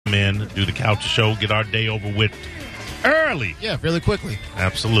come in, do the couch show, get our day over with early. Yeah, really quickly.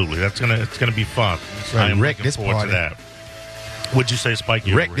 Absolutely. It's gonna be fun. Right, I am wreck looking this forward party. to that. What'd you say, Spike?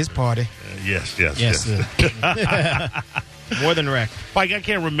 You Wreck this party. Yes. More than wreck. Spike, I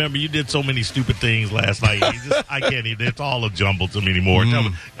can't remember. You did so many stupid things last night. I can't even. It's all a jumble to me anymore. Tell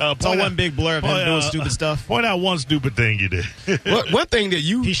me, It's all one big blur of him doing stupid stuff. Point out one stupid thing you did. One thing that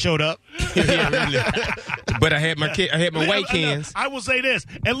you He showed up. yeah, really. But I had my white cans. I will say this.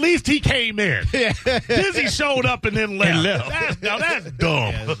 At least he came in. Dizzy showed up and then left. That's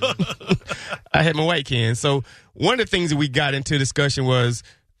dumb. I had my white cans. So one of the things that we got into discussion was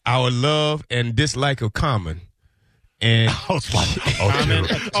our love and dislike of Common. And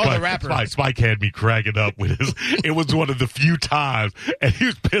the rapper. Spike had me cracking up with his. It was one of the few times, and he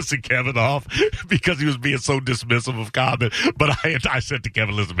was pissing Kevin off because he was being so dismissive of Common. But I said to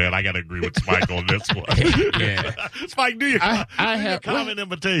Kevin, "Listen, man, I got to agree with Spike on this one." yeah. Spike, do your Common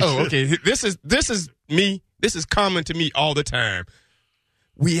invitation. Oh, okay. This is me. This is common to me all the time.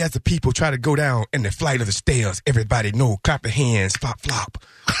 We as the people try to go down in the flight of the stairs. Everybody know, clap your hands, flop, flop.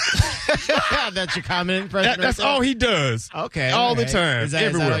 That's your common impression. That's all he does. Okay. All the time. Is that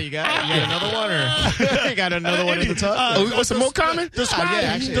everywhere. all you got? You got another one? Or you got another one at the top? What's some more common?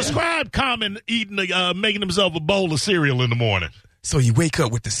 Describe Common eating, making himself a bowl of cereal in the morning. So you wake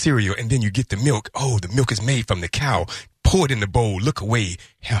up with the cereal and then you get the milk. Oh, the milk is made from the cow. Pour it in the bowl. Look away.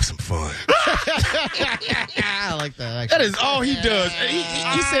 Have some fun. I like that. Actually. That is all he does.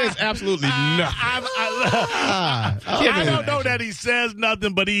 He says absolutely nothing. I don't know that he says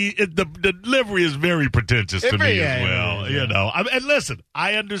nothing, but the delivery is very pretentious to me as well. You know, and listen,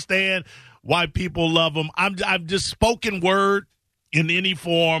 I understand why people love him. I'm just spoken word in any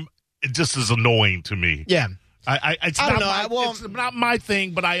form. It just is annoying to me. Yeah. It's not my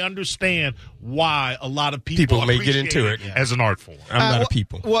thing, but I understand why a lot of people may get into it as an art form. I'm not a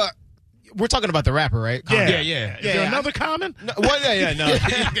people. Well, we're talking about the rapper, right? Yeah. Is there another common? No, no.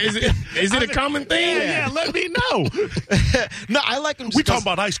 Is it a common thing? Yeah, let me know. No, I like him. We talking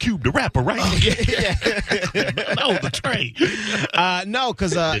about Ice Cube, the rapper, right? No, the Trey. No,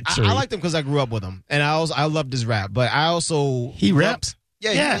 because I liked him because I grew up with him, and I loved his rap. But I also he raps.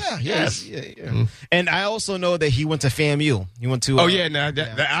 Yeah. And I also know that he went to FAMU. He went to.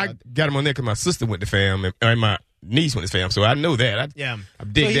 I got him on there because my sister went to FAM and my niece went to FAM, so I know that. I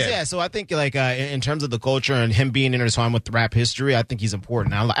dig that. Yeah, so I think like in terms of the culture and him being intertwined with rap history, I think he's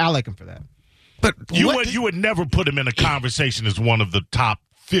important. I like him for that. But you would never put him in a conversation as one of the top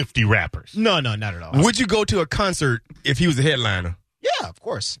 50 rappers. No, not at all. Would you go to a concert if he was a headliner? Yeah, of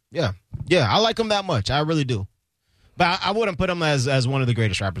course. Yeah. I like him that much. I really do. But I wouldn't put him as one of the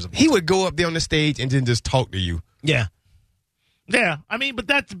greatest rappers of all time. He would go up there on the stage and then just talk to you. Yeah. Yeah, I mean, but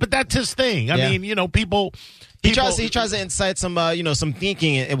that's his thing. I mean, you know, people. He tries to incite some some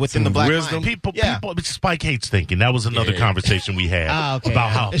thinking within the black wisdom. mind. People. Spike hates thinking. That was another conversation we had about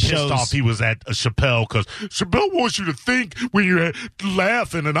how pissed off he was at Chappelle because Chappelle wants you to think when you're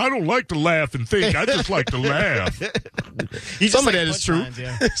laughing, and I don't like to laugh and think. I just like to laugh. Some of that is true.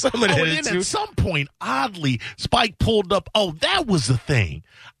 Some of that is true. At some point, oddly, Spike pulled up. Oh, that was the thing.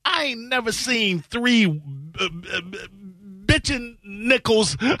 I ain't never seen three. Bitching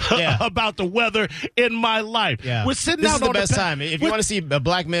nickels about the weather in my life. Yeah. We're sitting this out is the on best time. If you want to see a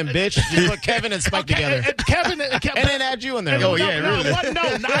black man bitch, you put Kevin and Spike together. And then add you in there. No,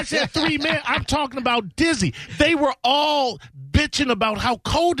 I said three men. I'm talking about Dizzy. They were all bitching about how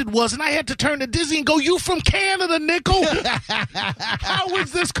cold it was, and I had to turn to Dizzy and go, "You from Canada, nickel? How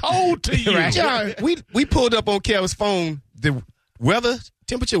is this cold to you?" Right. John, we pulled up on Kel's phone the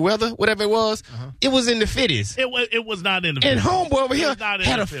temperature, whatever it was, it was in the 50s. It was not in the 50s. And homeboy over here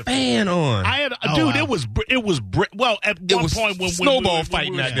had a fan on. I had it was well at one point when snowball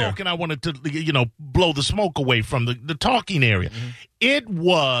fighting we were smoking, I wanted to blow the smoke away from the talking area.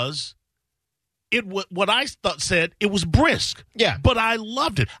 What I said it was brisk. Yeah, but I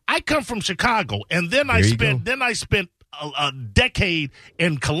loved it. I come from Chicago, and then I spent a decade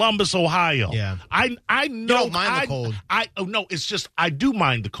in Columbus, Ohio. Yeah, I know. You don't mind the cold. No, it's just I do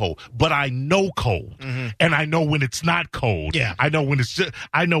mind the cold, but I know cold, and I know when it's not cold. Yeah, I know when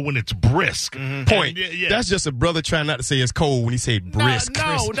it's brisk. Point. That's just a brother trying not to say it's cold when he say brisk.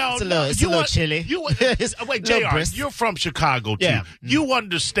 No, it's a little chilly. Wait, JR, you're from Chicago too. Yeah. You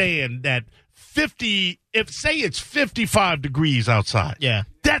understand that 50. Say it's 55 degrees outside. Yeah.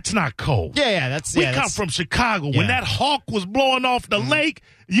 That's not cold. Yeah, we come from Chicago. When that hawk was blowing off the lake,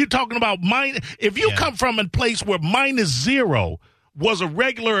 you're talking about minus. If you come from a place where -0 was a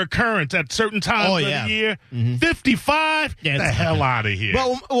regular occurrence at certain times of the year, 55, get the hell out of here.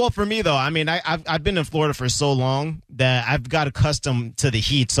 Well, for me, though, I mean, I've been in Florida for so long that I've got accustomed to the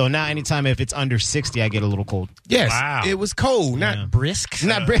heat. So now anytime if it's under 60, I get a little cold. Yes, wow. It was cold, not brisk.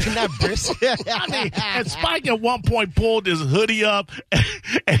 Not brisk. I mean, and Spike at one point pulled his hoodie up,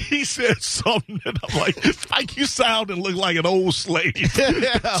 and he said something, and I'm like, Spike, you sound and look like an old slave.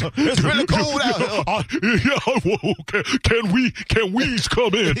 It's really cold out here. Can we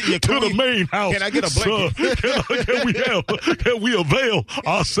come in to the main house? Can I get a blanket? Can we avail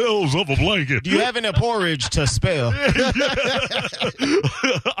ourselves of a blanket? Do you have any porridge to spare?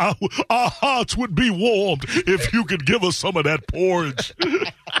 Our hearts would be warmed if you could give us some of that porridge.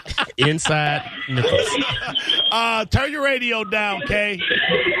 Inside Nichols. Turn your radio down, Kay.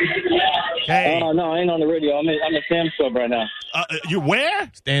 No, I ain't on the radio. I'm at Sam's Club right now. You where?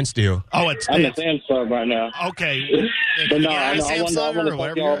 Stand still. Oh, it's I'm at Sam's Club right now. Okay. But no, I want to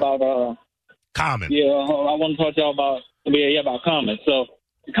talk to y'all about Common. Yeah, I want to talk to y'all about Common. So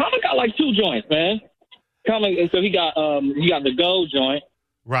Common got like 2 joints, man. Common, so he got the Go joint,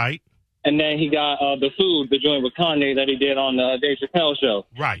 right, and then he got the joint with Kanye that he did on the Dave Chappelle show.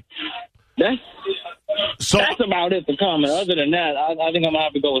 Right. That's about it for Common. Other than that, I think I'm gonna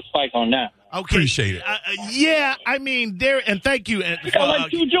have to go with Spike on that. Okay. Appreciate it. Yeah, I mean, and thank you. Like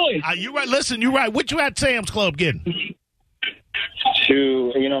 2 joints. You're right. Listen, you're right. What you at Sam's Club getting?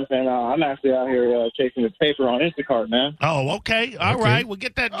 You know what I'm saying? I'm actually out here chasing this paper on Instacart, man. Oh, okay. All right. Well,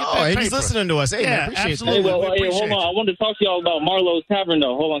 get that Hey, he's listening to us. Hey, man, appreciate absolutely. Hey, hold on. I wanted to talk to y'all about Marlowe's Tavern,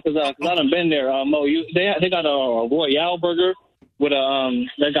 though. Hold on, because I done been there. Mo, they got a Royale burger with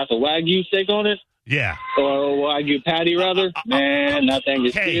they got the Wagyu steak on it. Yeah. Or Wagyu patty, rather. Man, that thing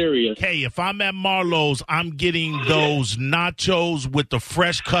is serious. Hey, if I'm at Marlowe's, I'm getting those nachos with the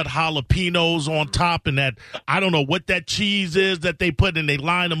fresh cut jalapenos on top and that, I don't know what that cheese is that they put and they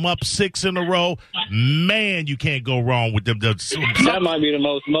line them up 6 in a row. Man, you can't go wrong with them. That might be the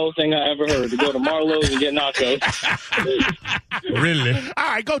most thing I ever heard, to go to Marlowe's and get nachos. Really? All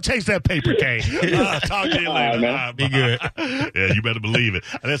right, go chase that paper, Kay. Talk to you later. Man. Be good. Yeah, you better believe it.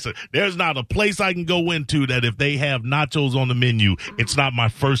 Listen, there's not a place I can go into that if they have nachos on the menu, it's not my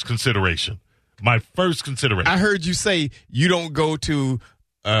first consideration. My first consideration. I heard you say you don't go to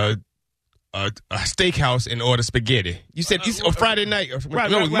a steakhouse and order spaghetti. You said Friday night.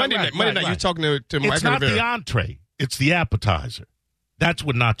 Monday night. You're talking to Mike. It's not the entree. It's the appetizer. That's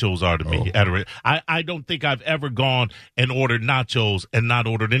what nachos are to me. I don't think I've ever gone and ordered nachos and not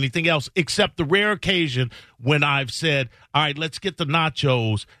ordered anything else, except the rare occasion when I've said, all right, let's get the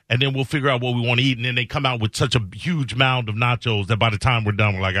nachos, and then we'll figure out what we want to eat. And then they come out with such a huge mound of nachos that by the time we're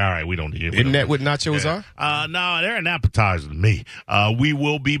done, we're like, all right, we don't need it. Isn't that what nachos are? No, they're an appetizer to me. We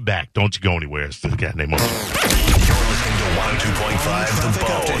will be back. Don't you go anywhere. It's the guy named Mo. You're listening to 102.5 The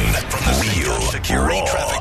Bone from the Security Traffic